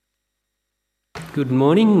Good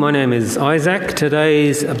morning, my name is Isaac.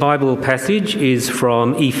 Today's Bible passage is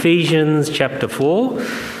from Ephesians chapter 4,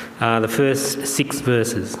 the first 6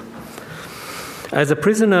 verses. As a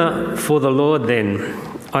prisoner for the Lord then,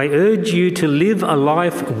 I urge you to live a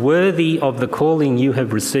life worthy of the calling you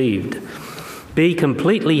have received. Be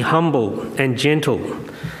completely humble and gentle.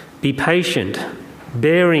 Be patient,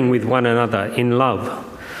 bearing with one another in love.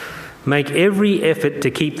 Make every effort to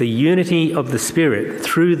keep the unity of the Spirit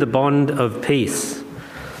through the bond of peace.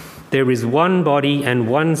 There is one body and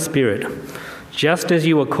one Spirit, just as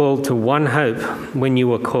you were called to one hope when you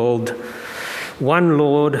were called, one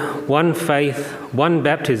Lord, one faith, one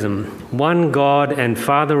baptism, one God and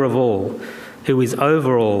Father of all, who is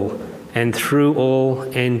over all and through all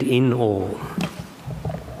and in all.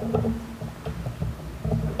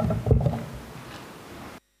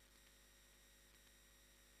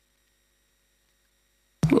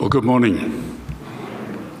 Well, good morning.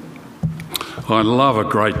 I love a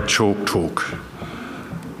great chalk talk.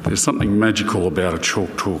 There's something magical about a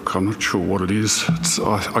chalk talk. I'm not sure what it is.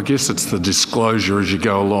 I guess it's the disclosure as you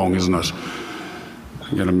go along, isn't it?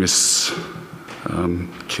 I'm going to miss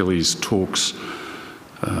Kelly's talks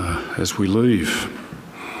as we leave.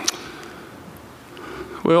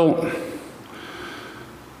 Well,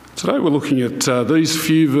 today we're looking at these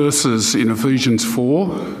few verses in Ephesians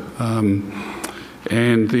 4.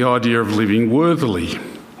 And the idea of living worthily.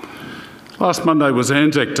 Last Monday was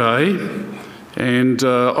Anzac Day, and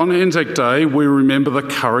on Anzac Day we remember the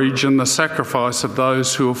courage and the sacrifice of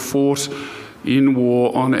those who have fought in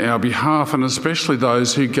war on our behalf, and especially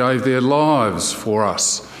those who gave their lives for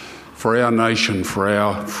us, for our nation, for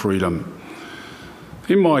our freedom.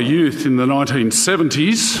 In my youth, in the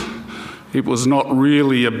 1970s, it was not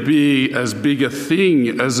really as big a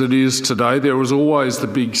thing as it is today. There was always the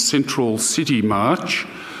big Central City March.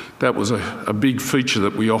 That was a big feature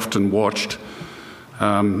that we often watched.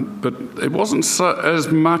 But it wasn't as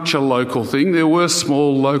much a local thing. There were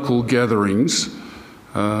small local gatherings,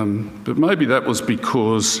 but maybe that was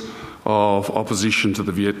because of opposition to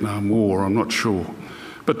the Vietnam War. I'm not sure.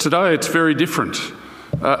 But today it's very different.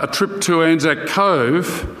 A trip to Anzac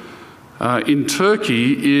Cove in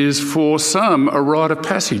Turkey is for some a rite of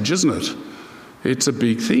passage, isn't it? It's a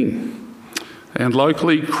big thing. And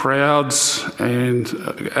locally, crowds and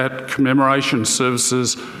at commemoration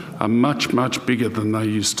services are much, much bigger than they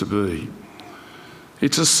used to be.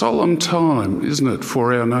 It's a solemn time, isn't it,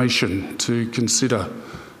 for our nation to consider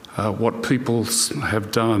what people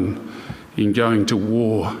have done in going to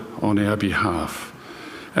war on our behalf.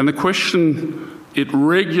 And the question it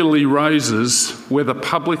regularly raises, whether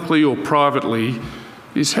publicly or privately,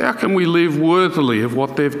 is how can we live worthily of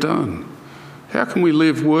what they've done? How can we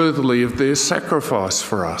live worthily of their sacrifice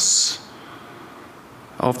for us,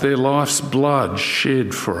 of their life's blood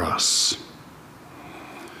shed for us?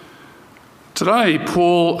 Today,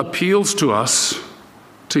 Paul appeals to us,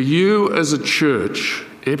 to you as a church,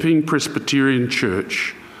 Epping Presbyterian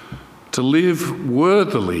Church, to live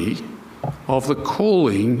worthily of the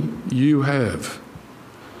calling you have.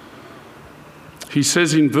 He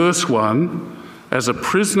says in verse 1, as a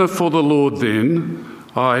prisoner for the Lord then,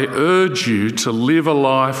 I urge you to live a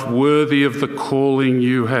life worthy of the calling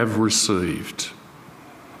you have received.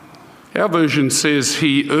 Our version says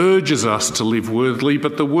he urges us to live worthily,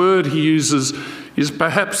 but the word he uses is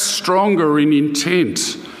perhaps stronger in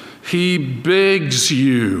intent. He begs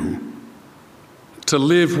you to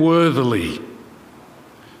live worthily.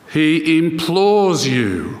 He implores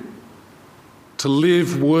you to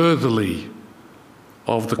live worthily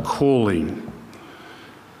of the calling.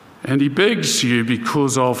 And he begs you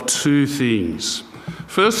because of two things.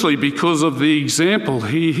 Firstly, because of the example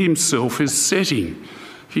he himself is setting.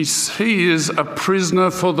 He is a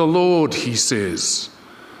prisoner for the Lord, he says.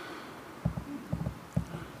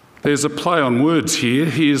 There's a play on words here.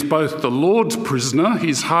 He is both the Lord's prisoner,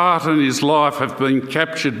 his heart and his life have been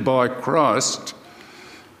captured by Christ,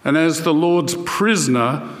 and as the Lord's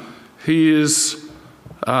prisoner, he is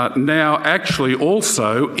now actually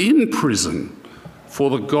also in prison for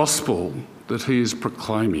the gospel that he is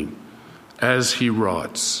proclaiming as he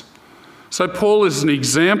writes. So Paul is an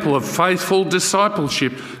example of faithful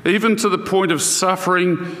discipleship, even to the point of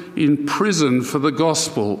suffering in prison for the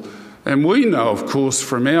gospel. And we know, of course,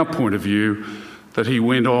 from our point of view, that he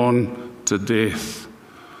went on to death.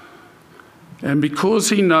 And because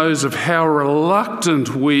he knows of how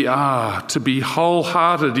reluctant we are to be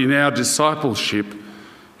wholehearted in our discipleship,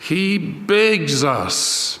 he begs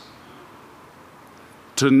us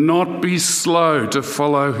to not be slow to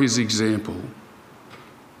follow his example.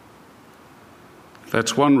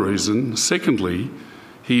 That's one reason. Secondly,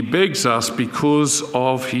 he He begs us because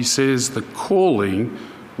of, he says, the calling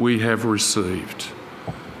we have received.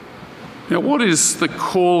 Now, what is the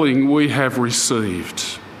calling we have received?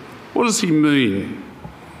 What does he mean?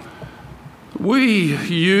 We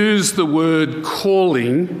use the word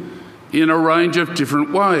calling in a range of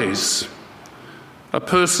different ways. A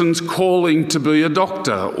person's calling to be a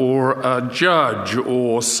doctor or a judge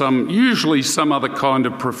or usually some other kind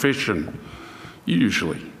of profession.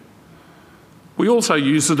 Usually. We also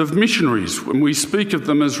use it of missionaries when we speak of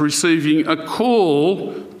them as receiving a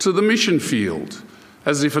call to the mission field,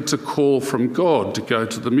 as if it's a call from God to go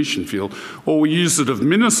to the mission field. Or we use it of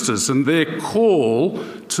ministers and their call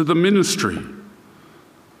to the ministry.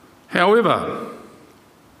 However,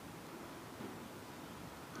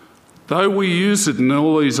 though we use it in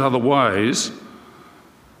all these other ways,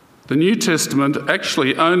 the New Testament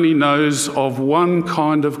actually only knows of one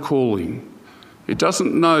kind of calling. It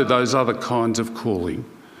doesn't know those other kinds of calling.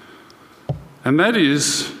 And that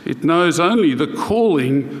is, it knows only the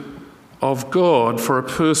calling of God for a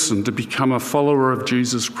person to become a follower of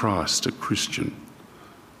Jesus Christ, a Christian.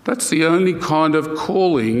 That's the only kind of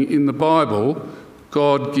calling in the Bible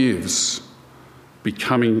God gives,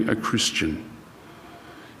 becoming a Christian.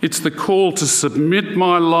 It's the call to submit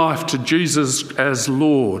my life to Jesus as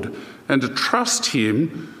Lord and to trust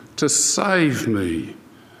him to save me.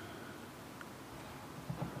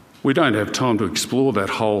 We don't have time to explore that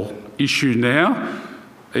whole issue now.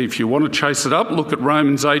 If you want to chase it up, look at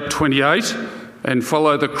Romans 8:28 and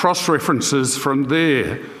follow the cross-references from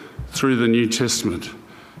there through the New Testament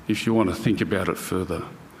if you want to think about it further.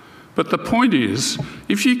 But the point is,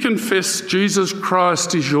 if you confess Jesus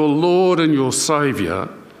Christ as your Lord and your Saviour,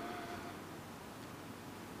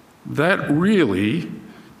 that really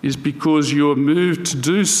is because you are moved to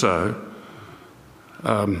do so.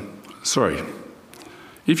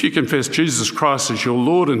 If you confess Jesus Christ as your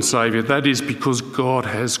Lord and Saviour, that is because God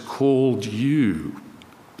has called you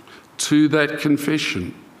to that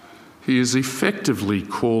confession. He is effectively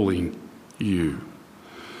calling you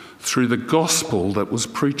through the gospel that was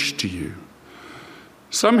preached to you.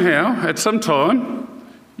 Somehow, at some time,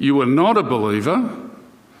 you were not a believer,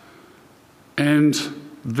 and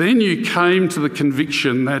then you came to the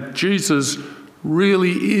conviction that Jesus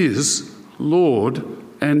really is Lord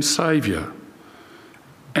and Saviour.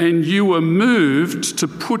 And you were moved to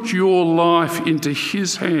put your life into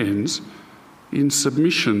his hands in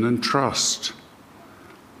submission and trust.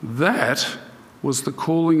 That was the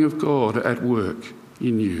calling of God at work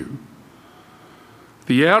in you.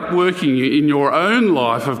 The outworking in your own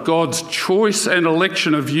life of God's choice and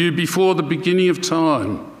election of you before the beginning of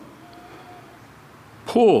time.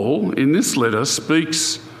 Paul, in this letter,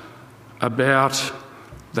 speaks about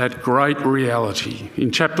that great reality.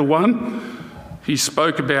 In chapter 1, he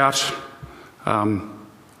spoke about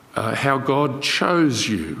how God chose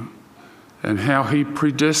you and how he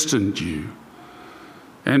predestined you.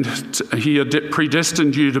 And he had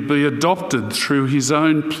predestined you to be adopted through his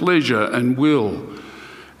own pleasure and will.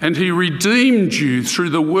 And he redeemed you through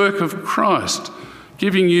the work of Christ,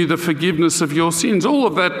 giving you the forgiveness of your sins. All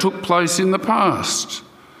of that took place in the past.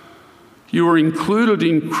 You were included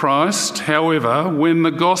in Christ, however, when the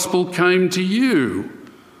gospel came to you,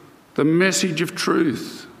 the message of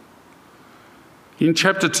truth. In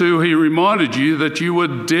chapter 2, he reminded you that you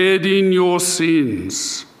were dead in your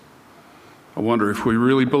sins. I wonder if we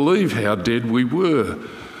really believe how dead we were.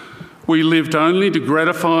 We lived only to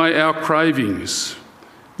gratify our cravings.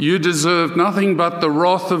 You deserved nothing but the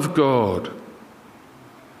wrath of God.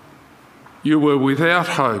 You were without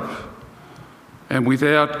hope and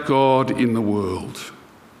without God in the world.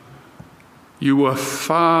 You were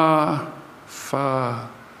far, far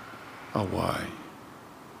away.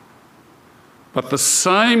 But the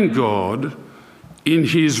same God, in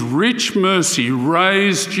his rich mercy,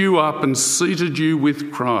 raised you up and seated you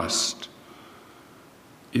with Christ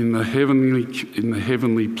in the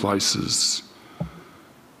heavenly places.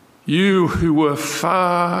 You who were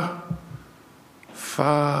far,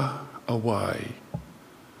 far away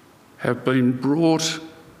have been brought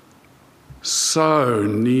so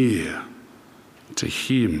near to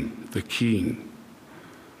him, the King.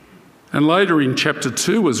 And later in chapter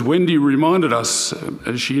 2, as Wendy reminded us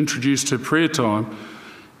as she introduced her prayer time,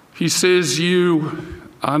 he says, you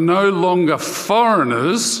are no longer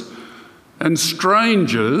foreigners and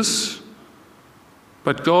strangers,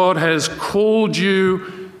 but God has called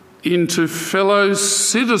you into fellow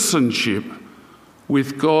citizenship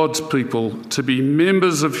with God's people, to be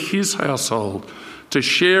members of his household, to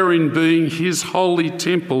share in being his holy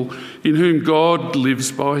temple in whom God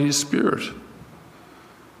lives by his Spirit.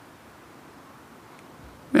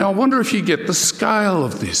 Now, I wonder if you get the scale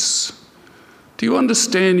of this. Do you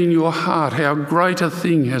understand in your heart how great a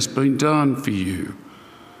thing has been done for you?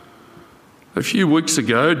 A few weeks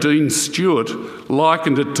ago, Dean Stewart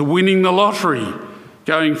likened it to winning the lottery,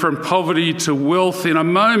 going from poverty to wealth in a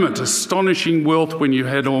moment, astonishing wealth when you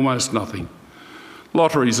had almost nothing.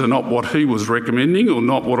 Lotteries are not what he was recommending or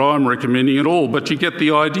not what I'm recommending at all, but you get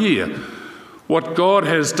the idea. What God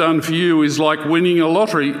has done for you is like winning a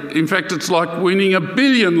lottery. In fact, it's like winning 1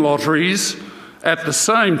 billion lotteries at the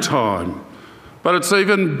same time. But it's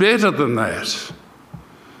even better than that.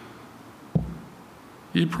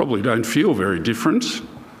 You probably don't feel very different.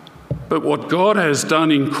 But what God has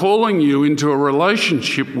done in calling you into a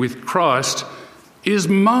relationship with Christ is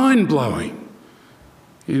mind-blowing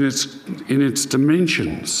in its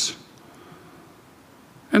dimensions.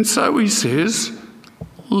 And so he says,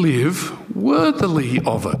 live worthily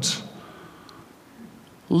of it.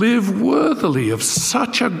 Live worthily of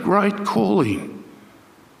such a great calling.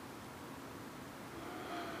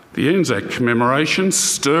 The Anzac commemorations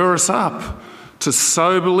stir us up to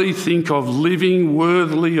soberly think of living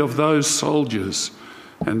worthily of those soldiers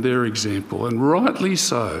and their example, and rightly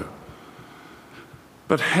so.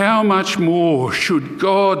 But how much more should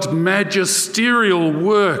God's magisterial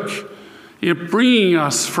work in bringing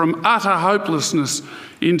us from utter hopelessness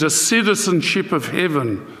into citizenship of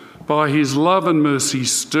heaven by his love and mercy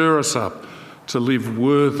stir us up to live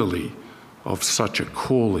worthily of such a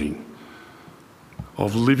calling,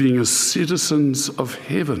 of living as citizens of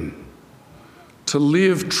heaven, to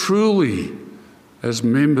live truly as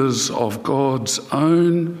members of God's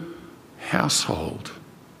own household.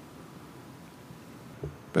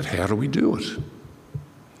 But how do we do it?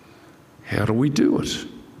 How do we do it?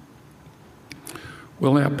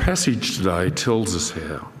 Well, our passage today tells us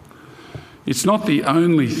how. It's not the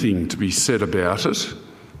only thing to be said about it,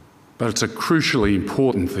 but it's a crucially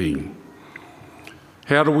important thing.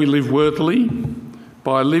 How do we live worthily?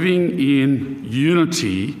 By living in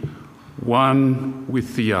unity, one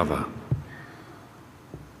with the other.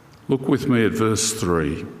 Look with me at verse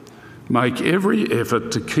 3. Make every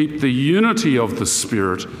effort to keep the unity of the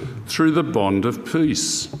Spirit through the bond of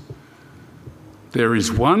peace. There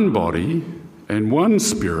is one body and one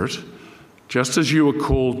Spirit, just as you were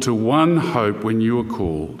called to one hope when you were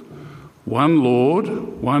called. One Lord,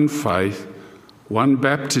 one faith, one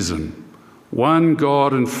baptism, one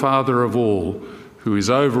God and Father of all, who is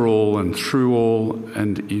over all and through all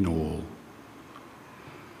and in all.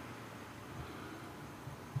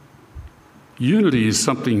 Unity is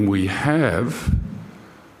something we have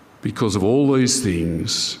because of all these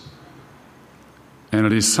things, and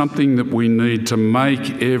it is something that we need to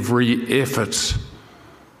make every effort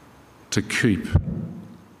to keep.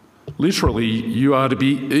 Literally, you are to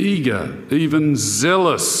be eager, even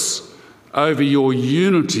zealous, over your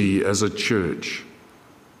unity as a church.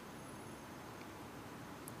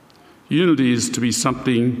 Unity is to be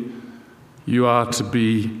something you are to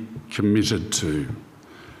be committed to.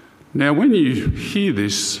 Now, when you hear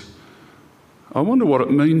this, I wonder what it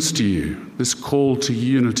means to you, this call to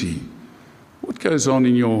unity. What goes on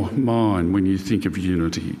in your mind when you think of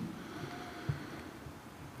unity?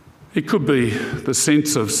 It could be the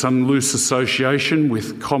sense of some loose association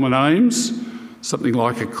with common aims, something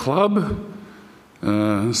like a club.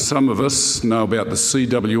 Some of us know about the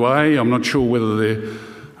CWA. I'm not sure whether there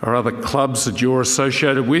are other clubs that you're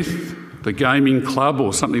associated with, the gaming club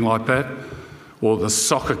or something like that, or the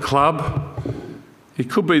soccer club. It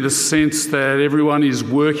could be the sense that everyone is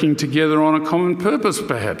working together on a common purpose,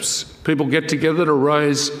 perhaps. People get together to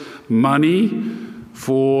raise money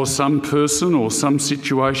for some person or some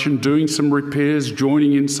situation, doing some repairs,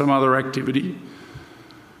 joining in some other activity.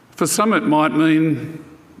 For some, it might mean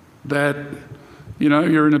that,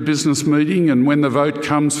 you're in a business meeting and when the vote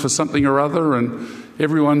comes for something or other and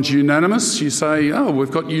everyone's unanimous, you say, oh, we've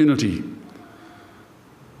got unity.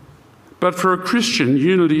 But for a Christian,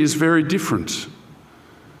 unity is very different.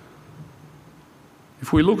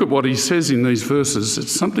 If we look at what he says in these verses,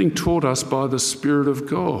 it's something taught us by the Spirit of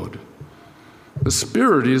God. The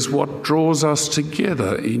Spirit is what draws us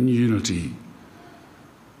together in unity.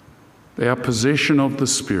 Our possession of the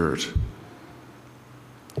Spirit.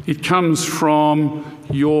 It comes from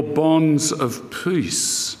your bonds of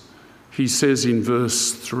peace, he says in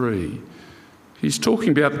verse 3. He's talking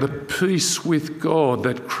about the peace with God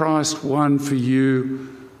that Christ won for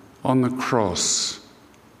you on the cross.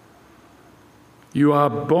 You are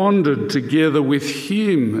bonded together with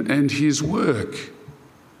him and his work.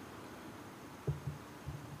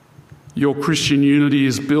 Your Christian unity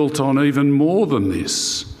is built on even more than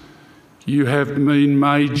this. You have been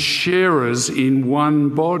made sharers in one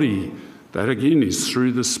body, That again is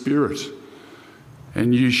through the Spirit.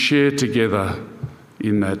 And you share together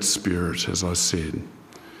in that Spirit, as I said.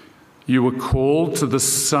 You were called to the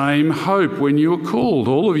same hope when you were called.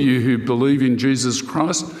 All of you who believe in Jesus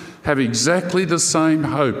Christ have exactly the same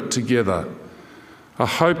hope together. A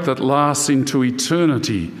hope that lasts into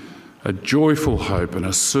eternity, a joyful hope and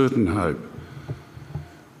a certain hope.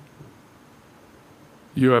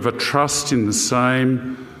 You have a trust in the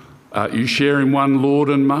same, you share in one Lord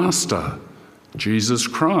and Master, Jesus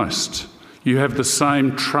Christ. You have the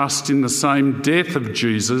same trust in the same death of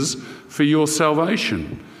Jesus for your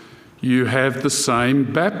salvation. You have the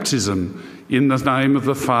same baptism in the name of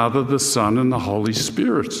the Father, the Son, and the Holy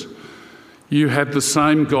Spirit. You have the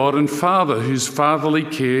same God and Father whose fatherly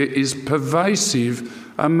care is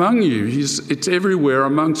pervasive among you. It's everywhere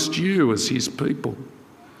amongst you as his people.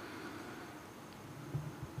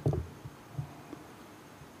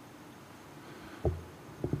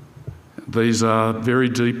 These are very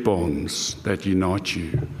deep bonds that unite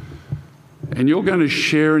you. And you're going to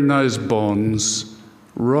share in those bonds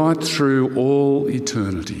right through all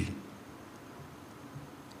eternity.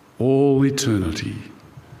 All eternity.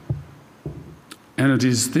 And it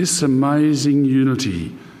is this amazing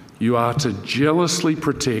unity you are to jealously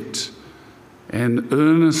protect and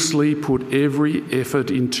earnestly put every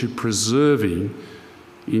effort into preserving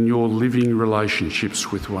in your living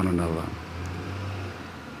relationships with one another.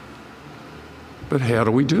 But how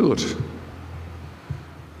do we do it?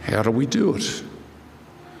 How do we do it?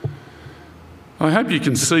 I hope you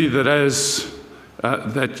can see that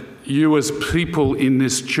that you as people in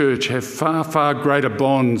this church have far, far greater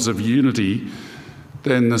bonds of unity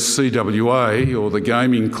than the CWA or the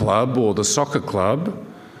gaming club or the soccer club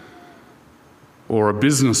or a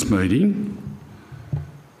business meeting.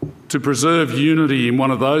 To preserve unity in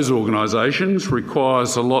one of those organisations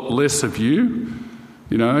requires a lot less of you.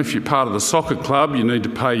 You know, if you're part of the soccer club, you need to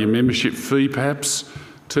pay your membership fee perhaps,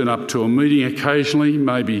 turn up to a meeting occasionally,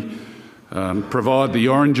 maybe provide the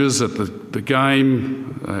oranges at the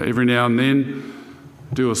game every now and then,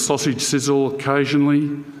 do a sausage sizzle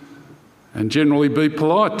occasionally, and generally be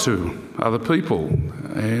polite to other people.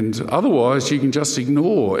 And otherwise you can just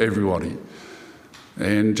ignore everybody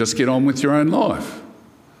and just get on with your own life.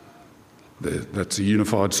 That's a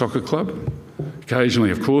unified soccer club.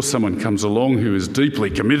 Occasionally, of course, someone comes along who is deeply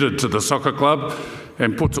committed to the soccer club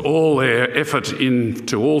and puts all their effort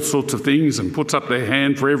into all sorts of things and puts up their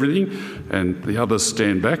hand for everything, and the others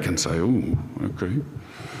stand back and say, "Oh, okay,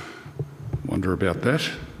 wonder about that."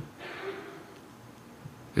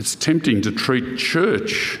 It's tempting to treat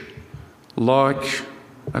church like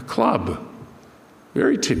a club.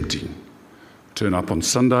 Very tempting. Turn up on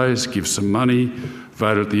Sundays, give some money,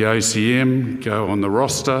 vote at the ACM, go on the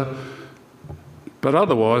roster, but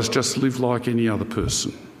otherwise just live like any other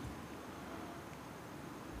person.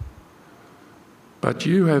 But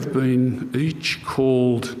you have been each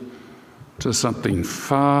called to something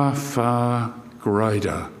far, far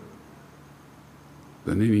greater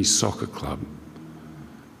than any soccer club.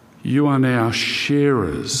 You are now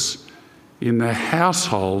sharers in the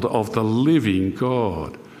household of the living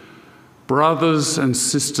God, brothers and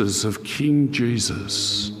sisters of King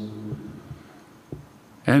Jesus.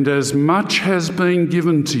 And as much has been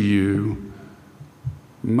given to you,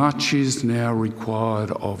 much is now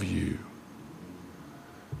required of you.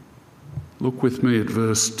 Look with me at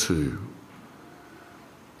verse 2.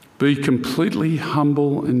 Be completely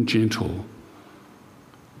humble and gentle.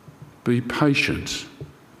 Be patient,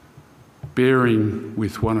 bearing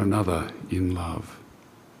with one another in love.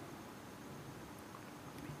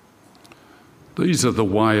 These are the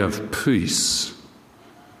way of peace,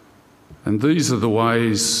 and these are the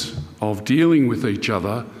ways of dealing with each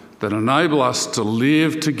other that enable us to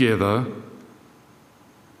live together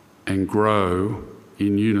and grow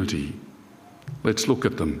in unity. Let's look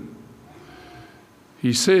at them.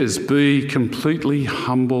 He says, be completely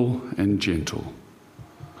humble and gentle.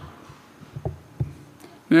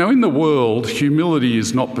 Now, in the world, humility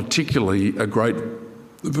is not particularly a great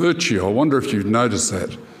virtue. I wonder if you've noticed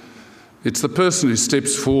that. It's the person who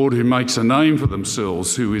steps forward, who makes a name for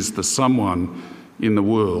themselves, who is the someone in the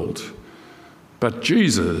world. But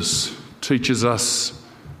Jesus teaches us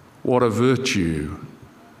what a virtue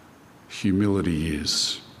humility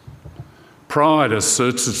is. Pride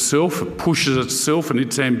asserts itself, it pushes itself and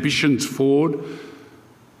its ambitions forward.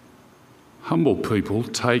 Humble people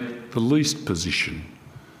take the least position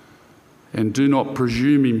and do not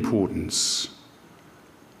presume importance.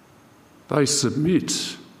 They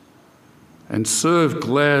submit and serve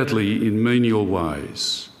gladly in menial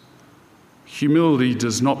ways. Humility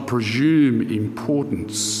does not presume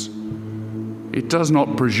importance, It does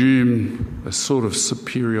not presume a sort of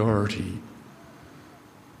superiority.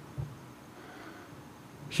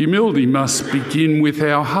 Humility must begin with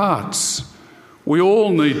our hearts. We all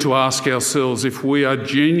need to ask ourselves if we are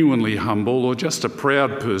genuinely humble or just a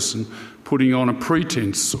proud person putting on a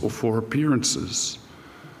pretense or for appearances.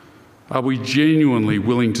 Are we genuinely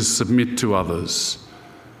willing to submit to others?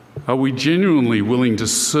 Are we genuinely willing to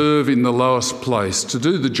serve in the lowest place, to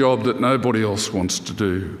do the job that nobody else wants to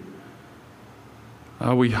do?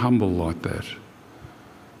 Are we humble like that?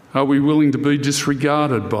 Are we willing to be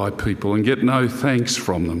disregarded by people and get no thanks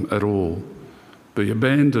from them at all? Be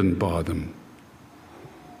abandoned by them?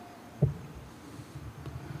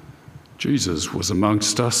 Jesus was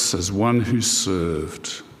amongst us as one who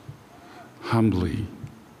served humbly.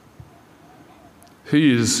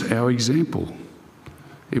 He is our example.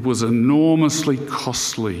 It was enormously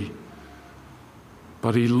costly,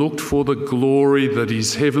 but he looked for the glory that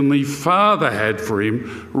his heavenly Father had for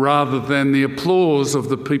him rather than the applause of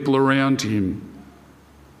the people around him.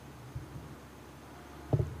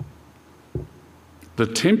 The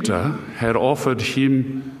tempter had offered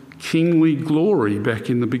him kingly glory back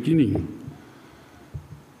in the beginning,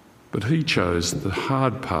 but he chose the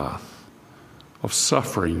hard path of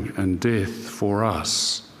suffering and death for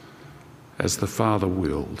us, as the Father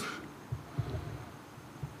willed.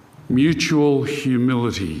 Mutual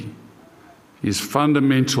humility is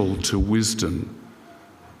fundamental to wisdom,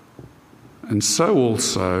 and so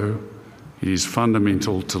also it is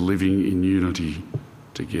fundamental to living in unity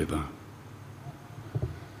together.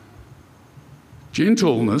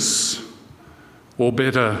 Gentleness, or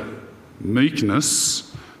better,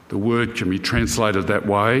 meekness, the word can be translated that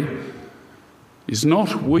way, is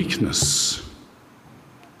not weakness,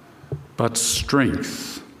 but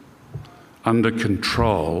strength under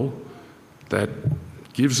control that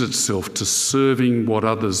gives itself to serving what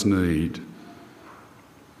others need.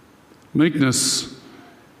 Meekness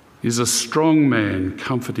is a strong man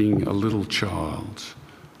comforting a little child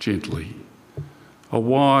gently, a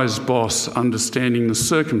wise boss understanding the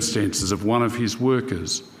circumstances of one of his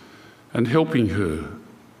workers and helping her,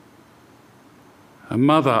 a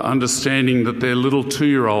mother understanding that their little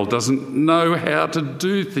 2-year-old doesn't know how to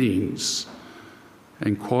do things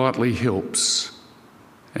and quietly helps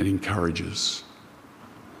and encourages.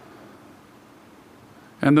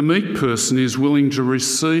 And the meek person is willing to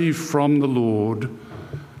receive from the Lord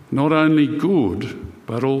not only good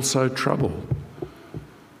but also trouble.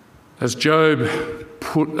 As Job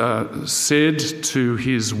said to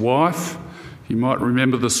his wife, you might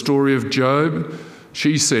remember the story of Job.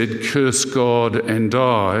 She said, "Curse God and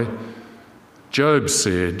die." Job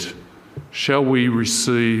said, "Shall we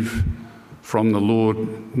receive from the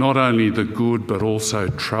Lord not only the good but also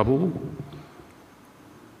trouble?"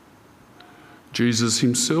 Jesus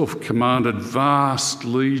himself commanded vast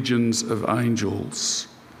legions of angels,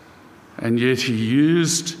 and yet he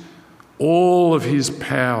used all of his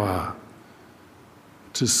power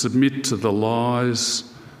to submit to the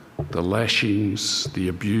lies, the lashings, the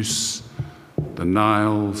abuse, the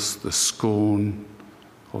nails, the scorn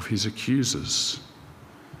of his accusers.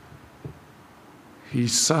 He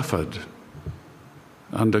suffered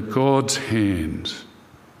under God's hand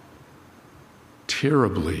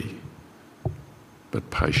terribly, but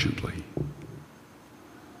patiently.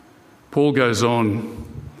 Paul goes on,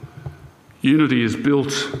 unity is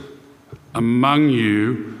built among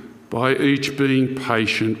you by each being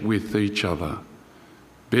patient with each other,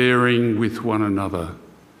 bearing with one another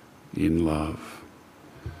in love.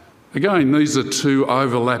 Again, these are two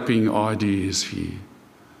overlapping ideas here.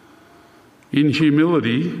 In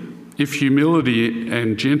humility, if humility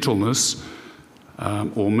and gentleness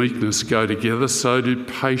or meekness go together, so do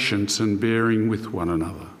patience and bearing with one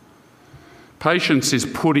another. Patience is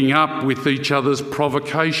putting up with each other's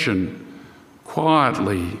provocation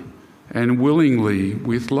quietly and willingly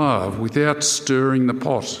with love, without stirring the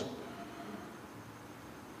pot.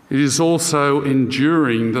 It is also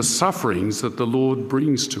enduring the sufferings that the Lord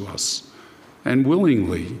brings to us, and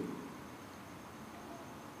willingly.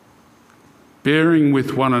 Bearing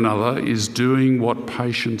with one another is doing what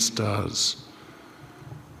patience does,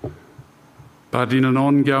 but in an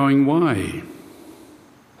ongoing way.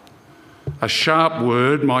 A sharp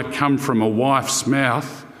word might come from a wife's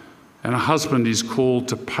mouth, and a husband is called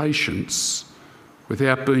to patience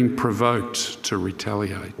without being provoked to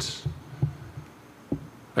retaliate.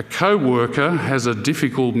 A co-worker has a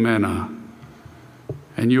difficult manner,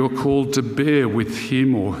 and you're called to bear with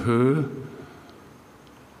him or her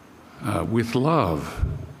with love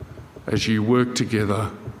as you work together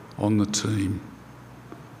on the team.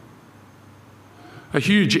 A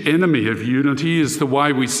huge enemy of unity is the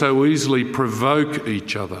way we so easily provoke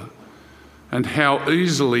each other, and how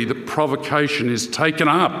easily the provocation is taken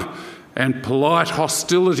up and polite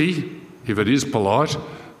hostility, if it is polite,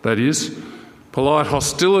 that is, polite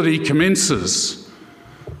hostility commences.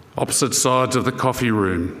 Opposite sides of the coffee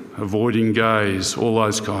room, avoiding gaze, all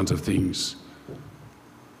those kinds of things.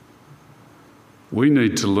 We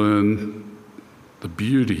need to learn the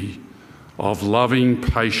beauty of loving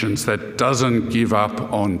patience that doesn't give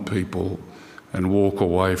up on people and walk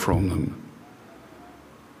away from them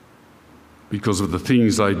because of the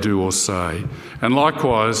things they do or say. And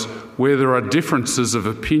likewise, where there are differences of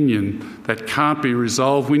opinion that can't be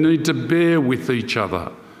resolved, we need to bear with each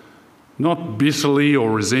other, not bitterly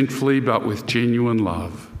or resentfully, but with genuine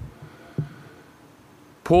love.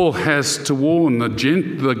 Paul has to warn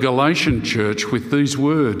the Galatian church with these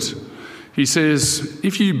words. He says,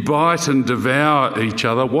 if you bite and devour each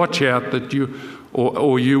other, watch out that you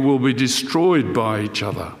will be destroyed by each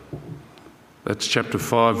other. That's chapter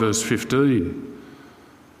 5, verse 15.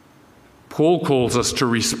 Paul calls us to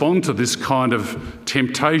respond to this kind of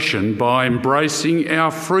temptation by embracing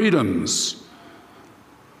our freedoms,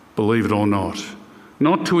 believe it or not.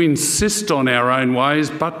 Not to insist on our own ways,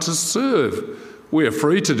 but to serve. We are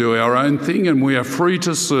free to do our own thing and we are free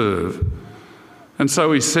to serve. And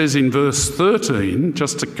so he says in verse 13,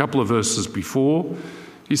 just a couple of verses before,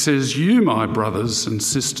 he says, you, my brothers and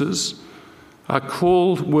sisters,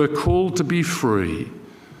 were called to be free,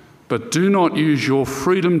 but do not use your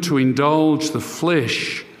freedom to indulge the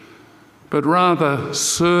flesh, but rather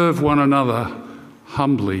serve one another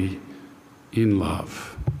humbly in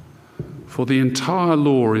love. For the entire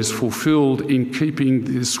law is fulfilled in keeping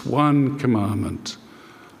this one commandment: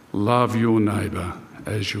 love your neighbour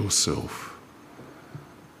as yourself.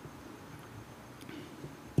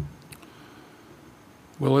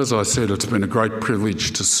 Well, as I said, it's been a great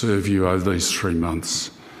privilege to serve you over these 3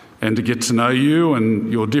 months and to get to know you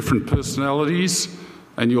and your different personalities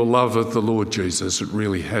and your love of the Lord Jesus. It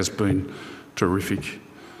really has been terrific.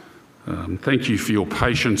 Thank you for your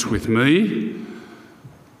patience with me.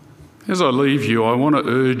 As I leave you, I want to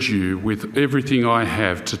urge you with everything I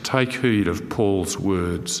have to take heed of Paul's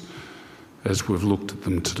words as we've looked at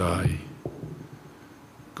them today.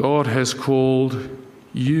 God has called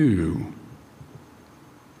you,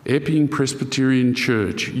 Epping Presbyterian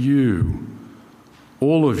Church, you,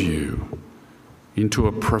 all of you, into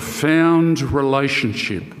a profound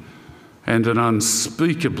relationship and an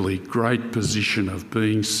unspeakably great position of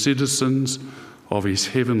being citizens of his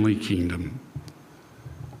heavenly kingdom.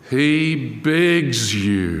 He begs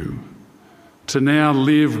you to now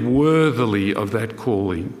live worthily of that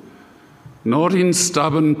calling, not in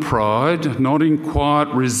stubborn pride, not in quiet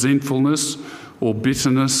resentfulness or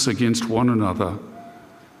bitterness against one another,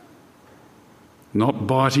 not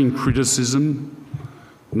biting criticism,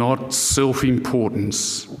 not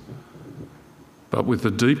self-importance, but with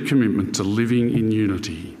a deep commitment to living in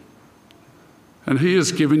unity. And he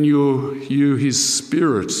has given you his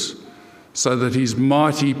Spirit so that his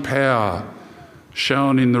mighty power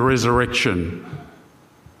shown in the resurrection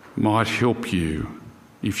might help you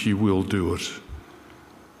if you will do it.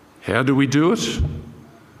 How do we do it?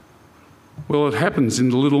 Well, it happens in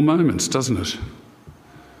the little moments, doesn't it?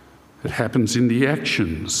 It happens in the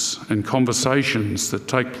actions and conversations that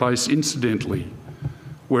take place incidentally,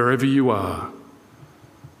 wherever you are.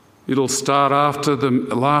 It'll start after the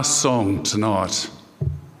last song tonight.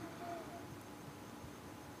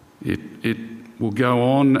 It will go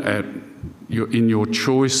on in your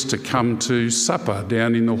choice to come to supper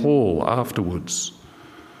down in the hall afterwards.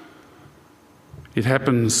 It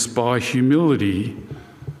happens by humility,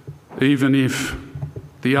 even if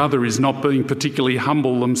the other is not being particularly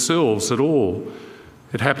humble themselves at all.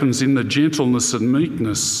 It happens in the gentleness and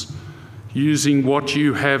meekness, using what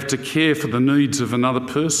you have to care for the needs of another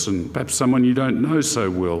person, perhaps someone you don't know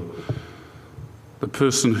so well, the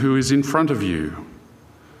person who is in front of you,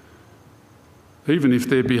 even if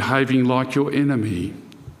they're behaving like your enemy,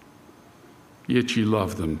 yet you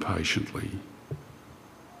love them patiently.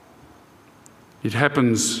 It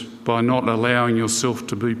happens by not allowing yourself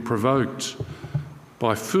to be provoked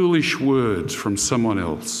by foolish words from someone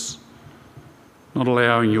else, not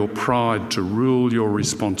allowing your pride to rule your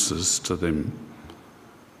responses to them.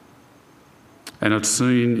 And it's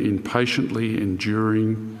seen in patiently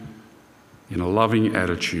enduring in a loving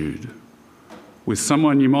attitude with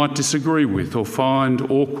someone you might disagree with or find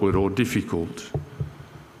awkward or difficult.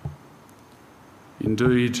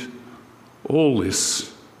 Indeed, all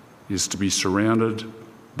this is to be surrounded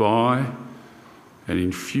by and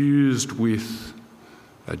infused with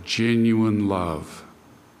a genuine love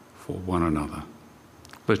for one another.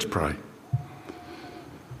 Let's pray.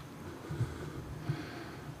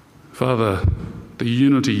 Father, the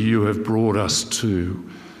unity you have brought us to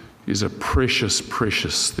is a precious,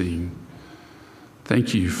 precious thing.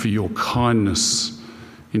 Thank you for your kindness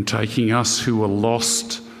in taking us who are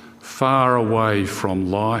lost far away from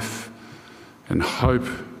life and hope.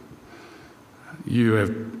 You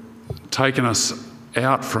have taken us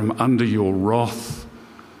out from under your wrath.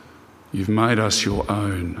 You've made us your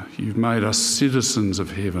own. You've made us citizens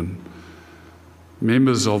of heaven,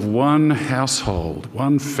 members of one household,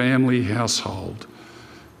 one family household,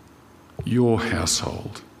 your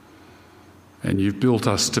household. And you've built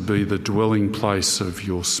us to be the dwelling place of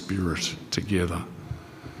your Spirit together.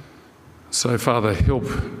 So, Father, help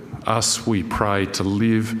us, we pray, to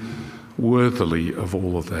live worthily of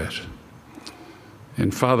all of that.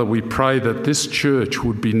 And, Father, we pray that this church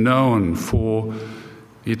would be known for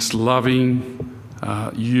its loving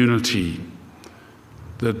unity,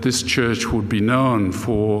 that this church would be known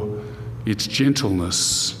for its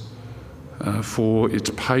gentleness, for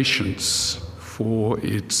its patience, for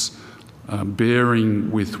its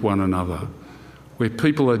bearing with one another, where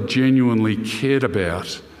people are genuinely cared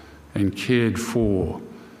about and cared for.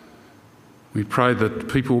 We pray that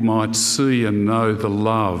people might see and know the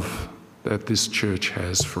love that this church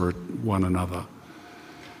has for one another.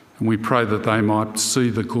 And we pray that they might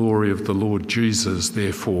see the glory of the Lord Jesus,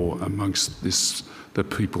 therefore, amongst the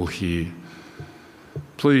people here.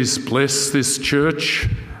 Please bless this church,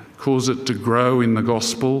 cause it to grow in the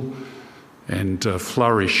gospel and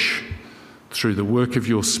flourish through the work of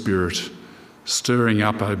your Spirit, stirring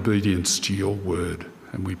up obedience to your word.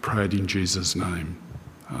 And we pray it in Jesus' name.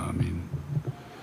 Amen.